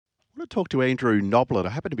want to talk to Andrew Noblet. I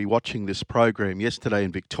happened to be watching this program yesterday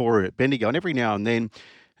in Victoria at Bendigo, and every now and then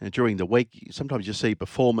during the week, sometimes you see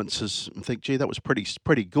performances and think, gee, that was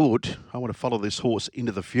pretty good. I want to follow this horse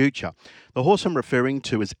into the future. The horse I'm referring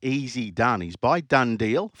to is Easy Done. He's by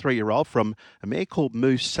Dundeel, 3-year-old, from a mare called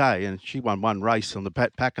Moose, and she won one race on the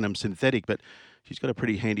Pakenham Synthetic, but she's got a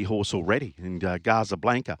pretty handy horse already in Gaza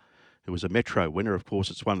Blanca, who was a Metro winner. Of course,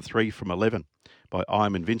 it's won 3 from 11 by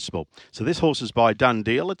I'm Invincible. So this horse is by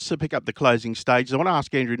Dundeel. Let's pick up the closing stages. I want to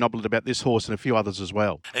ask Andrew Noblet about this horse and a few others as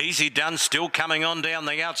well. Easy Done still coming on down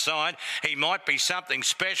the outside. He might be something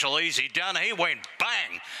special, Easy Done. He went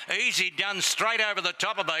bang. Easy Done straight over the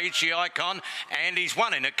top of the Ichi Icon, and he's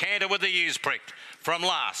won in a canter with the ears pricked from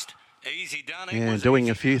last. Easy Done. Yeah, doing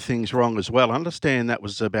a few things wrong as well. I understand that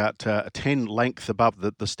was about a 10 length above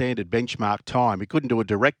the standard benchmark time. We couldn't do a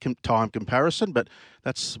direct time comparison, but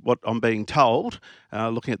that's what I'm being told,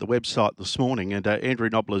 looking at the website this morning. And Andrew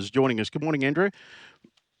Noblet is joining us. Good morning, Andrew.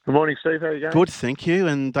 Good morning, Steve. How are you going? Good, thank you.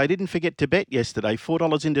 And they didn't forget to bet yesterday,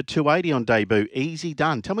 $4 into 280 on debut. Easy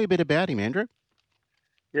Done. Tell me a bit about him, Andrew.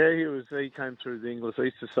 Yeah, he came through the English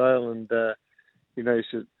Easter sale, and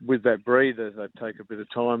with that breed, they take a bit of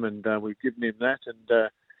time, and we've given him that, and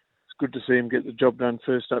it's good to see him get the job done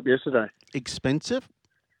first up yesterday. Expensive?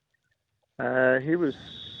 He was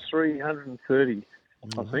 330,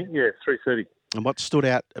 I think. Yeah, 330. And what stood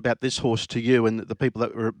out about this horse to you and the people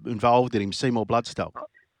that were involved in him, Seymour Bloodstock?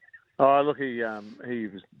 Oh, look, he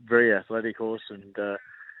was very athletic horse, and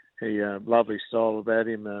he lovely style about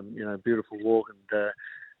him. Beautiful walk, and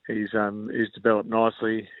he's developed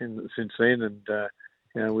nicely since then.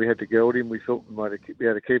 And we had to geld him. We thought we might be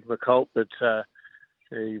able to keep him a colt, but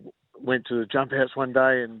he went to the jump outs one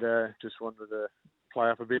day and just wanted to play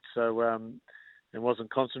up a bit, so and wasn't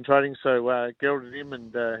concentrating. So gelded him,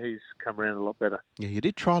 and he's come around a lot better. Yeah, you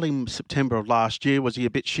did trial him September of last year. Was he a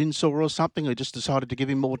bit shin sore or something, or just decided to give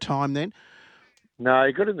him more time then? No,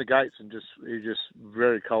 he got in the gates and he was just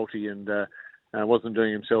very colty and wasn't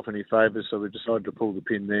doing himself any favours. So we decided to pull the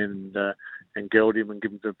pin then and geld him and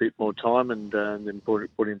give him a bit more time, and then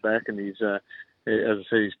put him back. And he's, as I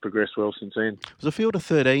said, he's progressed well since then. It was a field of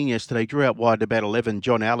 13 yesterday. Drew out wide about 11.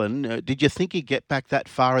 John Allen. Did you think he'd get back that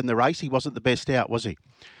far in the race? He wasn't the best out, was he?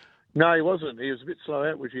 No, he wasn't. He was a bit slow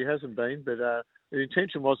out, which he hasn't been. But the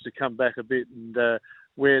intention was to come back a bit, and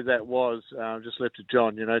where that was, just left to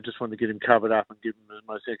John. Just wanted to get him covered up and give him the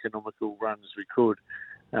most economical run as we could.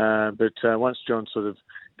 But once John sort of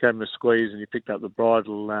gave him a squeeze and he picked up the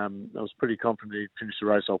bridle, I was pretty confident he'd finish the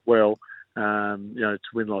race off well. To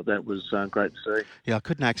win like that was great to see. Yeah, I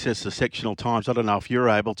couldn't access the sectional times. I don't know if you were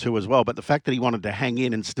able to as well, but the fact that he wanted to hang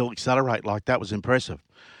in and still accelerate like that was impressive.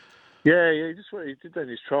 Yeah, he did that in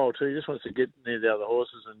his trial too. He just wants to get near the other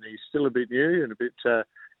horses, and he's still a bit new and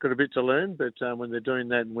got a bit to learn. But when they're doing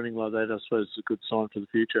that and winning like that, I suppose it's a good sign for the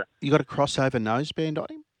future. You got a crossover noseband on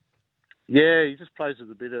him? Yeah, he just plays with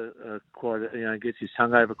a bit of gets his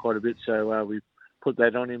tongue over quite a bit. So we put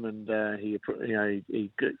that on him, and he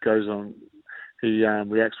goes on. He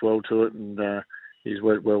reacts well to it, and he's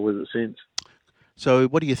worked well with it since. So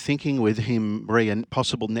what are you thinking with him, Marie, and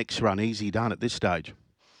possible next run? Easy Done at this stage?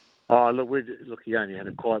 Oh, look, he only had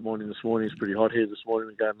a quiet morning this morning. It's pretty hot here this morning.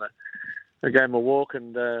 We gave him a walk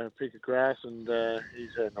and pick of grass, and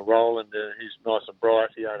he's having a roll, and he's nice and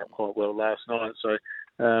bright. He ate up quite well last night. So,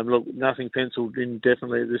 look, nothing penciled in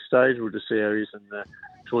definitely at this stage. We'll just see how he is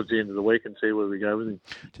towards the end of the week and see where we go with him.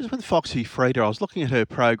 Just with Foxy Frida, I was looking at her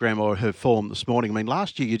program or her form this morning. I mean,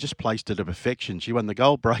 last year you just placed her to perfection. She won the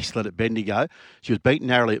gold bracelet at Bendigo. She was beaten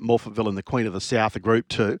narrowly at Morphettville in the Queen of the South, a Group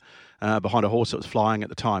 2. Behind a horse that was flying at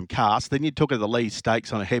the time, Cast. Then you took her to the Lee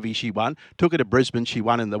Stakes on a heavy, she won. Took her to Brisbane, she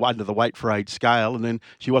won under the weight for age scale, and then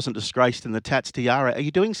she wasn't disgraced in the Tats Tiara. Are you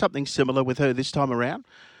doing something similar with her this time around?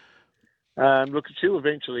 Look, she'll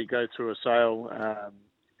eventually go through a sale,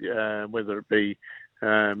 whether it be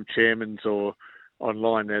chairman's or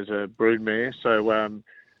online as a broodmare. So,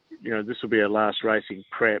 this will be her last racing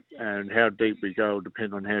prep, and how deep we go will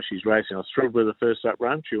depend on how she's racing. I was thrilled with the first up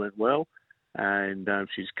run. She went well. And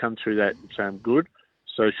she's come through that good.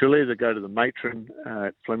 So she'll either go to the Matron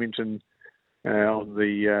at Flemington on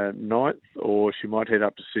the 9th, or she might head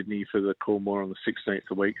up to Sydney for the Coolmore on the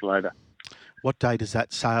 16th a week later. What day does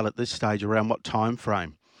that sail at this stage? Around what time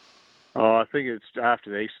frame? Oh, I think it's after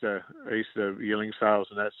the Easter yearling sales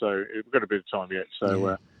and that, so we've got a bit of time yet.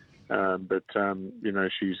 So, I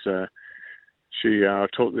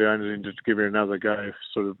talked the owners into to give her another go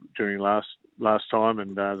sort of during last time,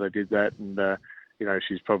 and they did that, and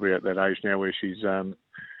she's probably at that age now where she's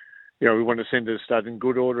we want to send her to stud in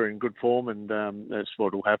good order, in good form, and that's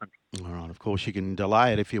what will happen. All right, of course, you can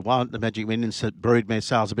delay it if you want. The Magic Millions broodmare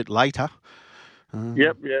sales a bit later.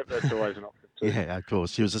 Yep, that's always an option too. Yeah, of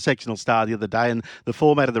course. She was a sectional star the other day, and the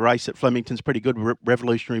format of the race at Flemington's pretty good.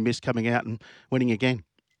 Revolutionary Miss coming out and winning again.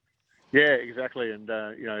 Yeah, exactly, and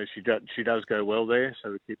she does go well there,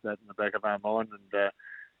 so we keep that in the back of our mind, and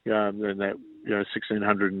then that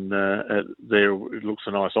 1600 and there it looks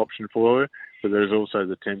a nice option for her, but there's also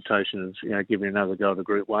the temptation of giving another go to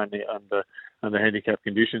Group 1 under handicap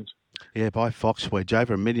conditions. Yeah, by Foxwedge,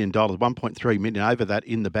 over $1 million, 1.3 million over that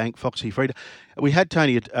in the bank. Foxy Frida. We had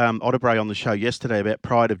Tony Otterbury on the show yesterday about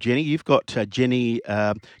Pride of Jenny. You've got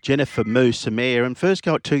Jennifer Moose, a mare, and first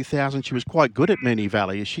go at 2,000. She was quite good at Moonee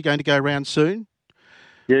Valley. Is she going to go around soon?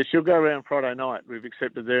 Yeah, she'll go around Friday night. We've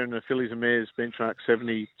accepted there in the fillies and mares benchmark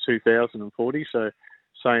 72,040, so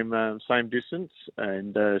same distance,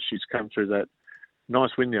 and she's come through that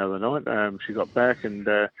nice win the other night. She got back and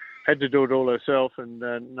had to do it all herself, and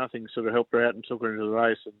nothing sort of helped her out and took her into the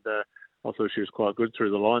race, and I thought she was quite good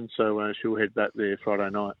through the line, so she'll head back there Friday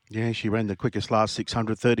night. Yeah, she ran the quickest last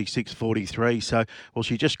 600, 36.43, so will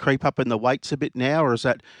she just creep up in the weights a bit now, or is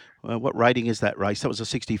that, what rating is that race? That was a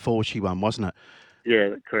 64 she won, wasn't it?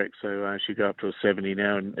 Yeah, correct. So she'll go up to a 70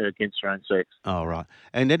 now and against her own sex. Oh, right.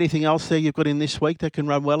 And anything else there you've got in this week that can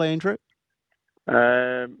run well, Andrew?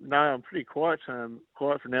 No, I'm pretty quiet.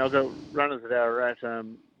 Quiet for now. I've got runners at Ararat,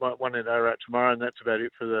 one at Ararat tomorrow, and that's about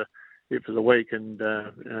it for the week, and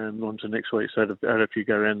on to next week. So I had a few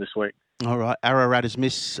go around this week. All right. Ararat is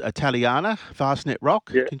Miss Italiana, Fastnet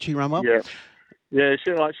Rock. Yeah. Can she run well? Yeah.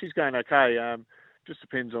 She's going okay. Just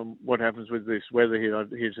depends on what happens with this weather here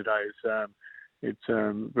today. It's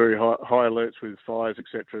very high alerts with fires,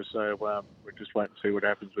 etc. So we're just waiting to see what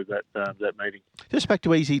happens with that meeting. Just back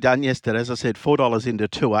to Easy Done yesterday. As I said, $4 into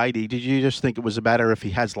 280. Did you just think it was a matter if he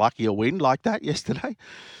has lucky or win like that yesterday?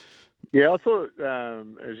 Yeah, I thought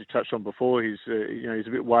as you touched on before, he's a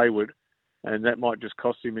bit wayward, and that might just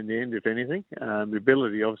cost him in the end, if anything. The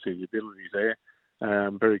ability's there.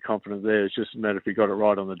 I'm very confident there. It's just a matter if he got it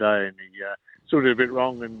right on the day, and he still did a bit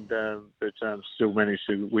wrong, but still managed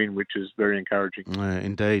to win, which is very encouraging.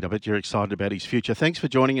 Indeed. I bet you're excited about his future. Thanks for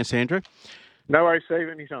joining us, Andrew. No worries, Steve.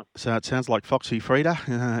 Anytime. So it sounds like Foxy Frida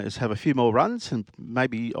has have a few more runs, and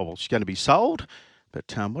maybe she's going to be sold.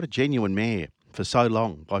 But what a genuine mare for so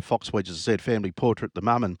long by Foxwedge, as I said, family portrait, the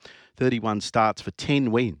mum, and 31 starts for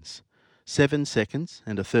 10 wins. 7 seconds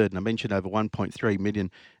and a third, and I mentioned over 1.3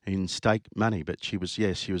 million in stake money, but she was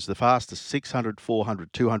the fastest, 600,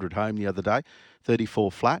 400, 200 home the other day, 34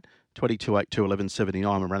 flat, 22.82,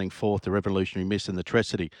 11.79, and running fourth, the Revolutionary Miss in the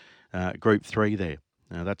Trecity, Group 3 there.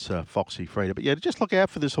 That's Foxy Frida. But yeah, just look out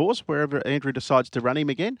for this horse wherever Andrew decides to run him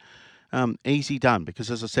again. Easy done, because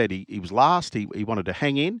as I said, he was last, he wanted to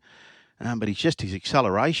hang in, but his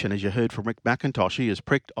acceleration, as you heard from Rick McIntosh, he is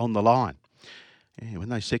pricked on the line. Yeah, when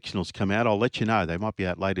those sectionals come out, I'll let you know. They might be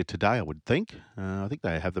out later today, I would think. I think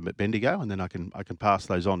they have them at Bendigo, and then I can pass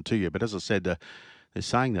those on to you. But as I said, they're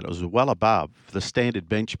saying that it was well above the standard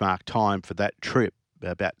benchmark time for that trip,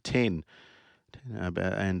 about 10. I went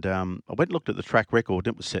and looked at the track record.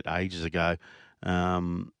 It was set ages ago.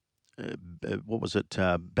 What was it?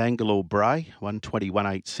 Bangalore Bray,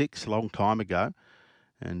 121.86, a long time ago.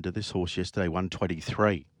 And this horse yesterday,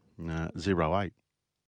 123.08.